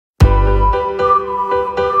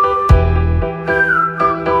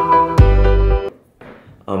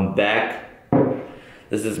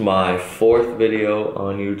This is my 4th video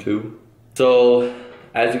on YouTube. So,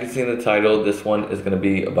 as you can see in the title, this one is gonna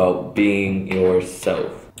be about being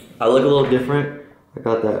yourself. I look a little different. I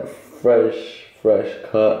got that fresh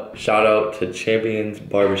cut. Shout out to Champions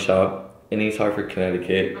Barbershop in East Hartford,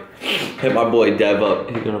 Connecticut. Hit my boy Dev up.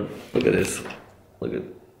 He's gonna, look at this. Look at,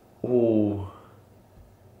 ooh.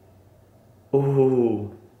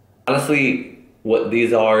 Ooh. Honestly, what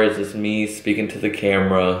these are is just me speaking to the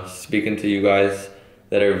camera, speaking to you guys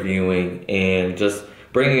that are viewing, and just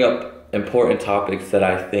bringing up important topics that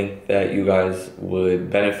I think that you guys would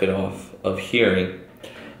benefit off of hearing,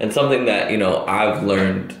 and something that, you know, I've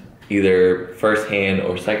learned either firsthand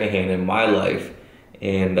or secondhand in my life,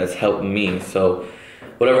 and that's helped me. So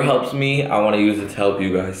whatever helps me, I want to use it to help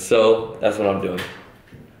you guys. So that's what I'm doing.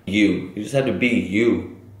 You just have to be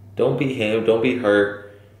you. Don't be him, don't be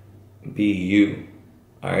her, be you.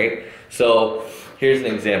 All right, so here's an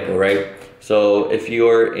example, right? So if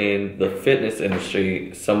you're in the fitness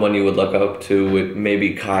industry, someone you would look up to would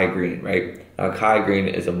maybe Kai Green, right? Now Kai Green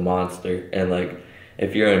is a monster, and like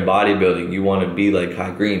if you're in bodybuilding, you want to be like Kai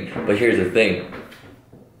Green. But here's the thing,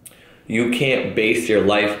 you can't base your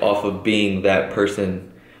life off of being that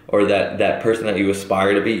person, or that person that you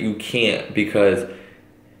aspire to be. You can't, because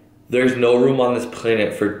there's no room on this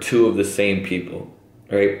planet for two of the same people,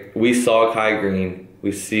 right? We saw Kai Green,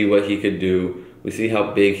 we see what he could do, we see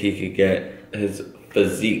how big he could get. His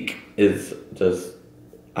physique is just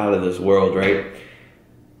out of this world, right?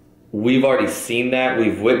 We've already seen that,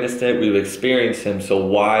 we've witnessed it, we've experienced him, so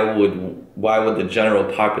why would the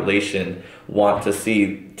general population want to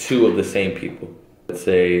see two of the same people? Let's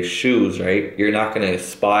say shoes, right? You're not gonna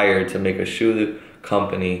aspire to make a shoe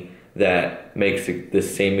company that makes the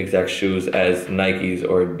same exact shoes as Nikes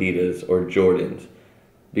or Adidas or Jordans,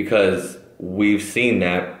 because we've seen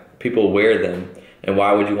that people wear them, and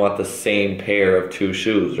why would you want the same pair of two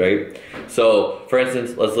shoes, right? So for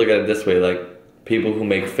instance, let's look at it this way, like people who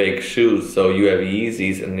make fake shoes. So you have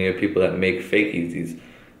Yeezys and you have people that make fake Yeezys.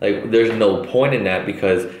 Like there's no point in that,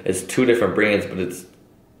 because it's two different brands, but it's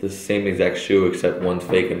the same exact shoe except one's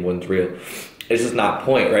fake and one's real. It's just not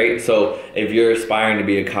point, right? So if you're aspiring to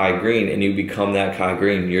be a Kai Green and you become that Kai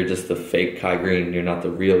Green, you're just the fake Kai Green, you're not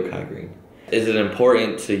the real Kai Green. Is it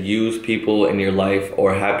important to use people in your life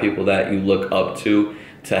or have people that you look up to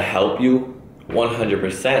help you?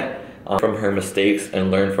 100%. From her mistakes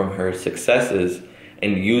and learn from her successes,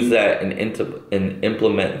 and use that and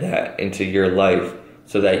implement that into your life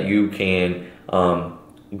so that you can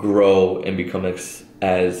grow and become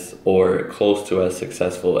as or close to as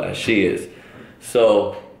successful as she is.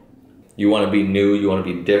 So you want to be new, you want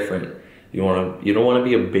to be different, you don't want to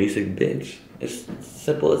be a basic bitch. It's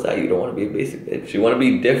simple as that. You don't want to be a basic bitch. You want to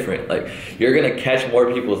be different. Like, you're gonna catch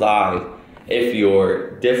more people's eyes if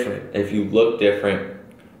you're different, if you look different,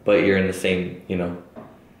 but you're in the same, you know.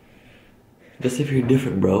 Just if you're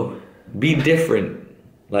different, bro. Be different.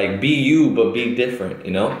 Like, be you, but be different,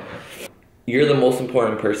 you know? You're the most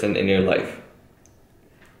important person in your life.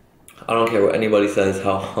 I don't care what anybody says,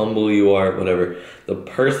 how humble you are, whatever. The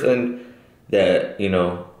person that, you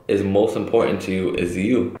know, is most important to you is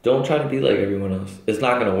you. Don't try to be like everyone else. It's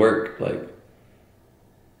not gonna work. Like,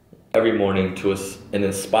 every morning and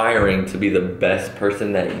inspiring to be the best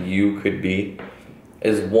person that you could be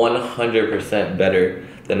is 100% better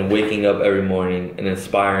than waking up every morning and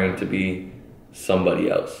inspiring to be somebody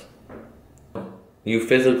else. You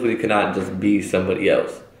physically cannot just be somebody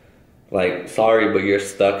else. Like, sorry, but you're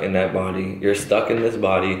stuck in that body. You're stuck in this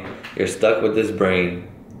body. You're stuck with this brain.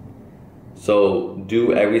 So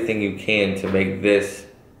do everything you can to make this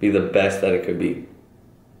be the best that it could be.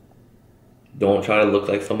 Don't try to look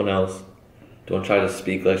like someone else. Don't try to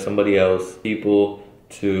speak like somebody else. People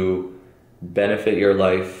to benefit your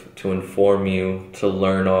life, to inform you, to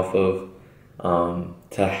learn off of,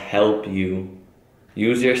 to help you.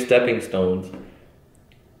 Use your stepping stones,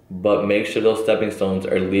 but make sure those stepping stones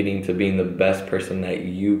are leading to being the best person that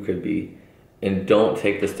you could be. And don't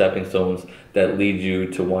take the stepping stones that lead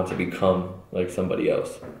you to want to become like somebody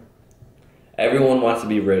else. Everyone wants to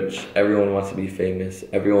be rich. Everyone wants to be famous.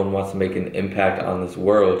 Everyone wants to make an impact on this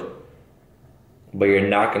world. But you're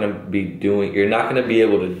not gonna be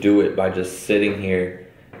able to do it by just sitting here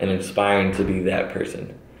and aspiring to be that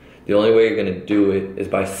person. The only way you're gonna do it is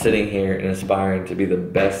by sitting here and aspiring to be the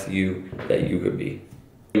best you that you could be.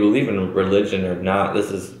 You believe in religion or not,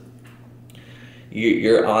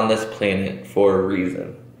 you're on this planet for a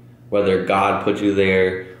reason. Whether God put you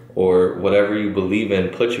there or whatever you believe in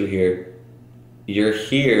put you here, you're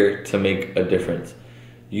here to make a difference.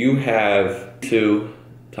 You have 2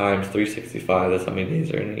 times 365, that's how many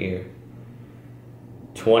days are in a year.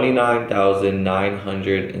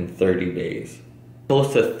 29,930 days.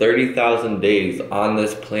 Close to 30,000 days on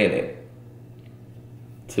this planet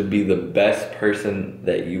to be the best person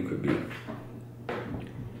that you could be.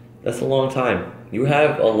 That's a long time. You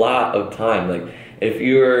have a lot of time. Like, if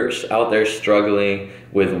you're out there struggling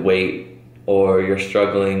with weight, or you're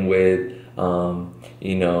struggling with,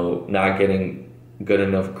 not getting good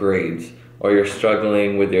enough grades, or you're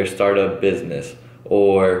struggling with your startup business,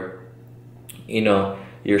 or,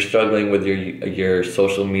 you're struggling with your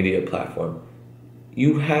social media platform,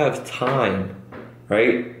 you have time,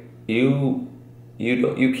 right? You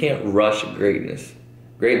can't rush greatness.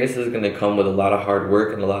 Greatness is going to come with a lot of hard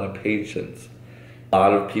work and a lot of patience. A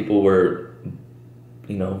lot of people were,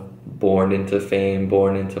 born into fame,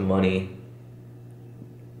 born into money.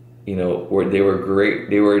 Where they were great.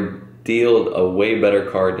 They were dealt a way better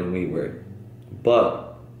card than we were. But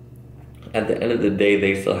at the end of the day,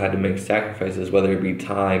 they still had to make sacrifices, whether it be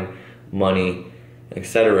time, money,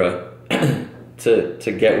 etc.,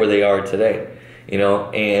 to get where they are today.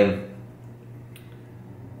 And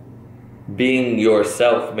being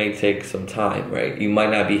yourself may take some time, right? You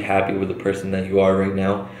might not be happy with the person that you are right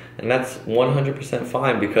now, and that's 100%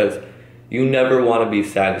 fine, because you never want to be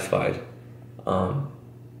satisfied.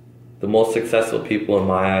 The most successful people in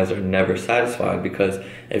my eyes are never satisfied, because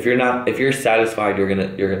if you're satisfied, you're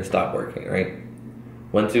gonna stop working, right?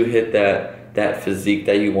 Once you hit that physique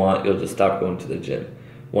that you want, you'll just stop going to the gym.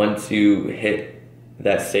 Once you hit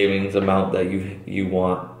that savings amount that you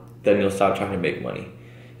want, then you'll stop trying to make money.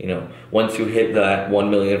 Once you hit that 1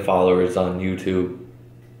 million followers on YouTube,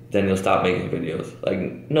 then you'll stop making videos.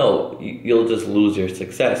 No, you'll just lose your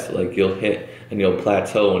success. You'll hit and you'll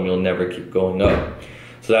plateau and you'll never keep going up.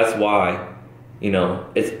 So that's why,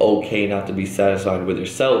 it's okay not to be satisfied with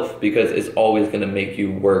yourself, because it's always going to make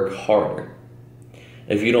you work harder.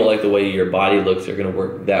 If you don't like the way your body looks, you're going to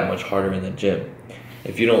work that much harder in the gym.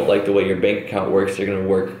 If you don't like the way your bank account works, you're going to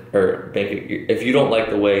work, if you don't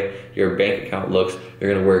like the way your bank account looks,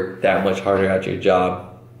 you're going to work that much harder at your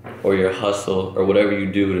job or your hustle or whatever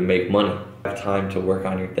you do to make money. You have time to work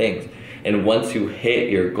on your things. And once you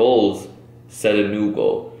hit your goals, set a new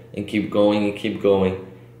goal and keep going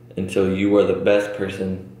until you are the best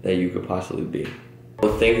person that you could possibly be.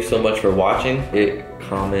 Well, thank you so much for watching. Hit,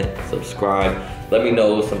 comment, subscribe. Let me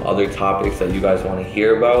know some other topics that you guys want to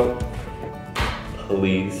hear about.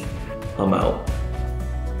 Please, I'm out.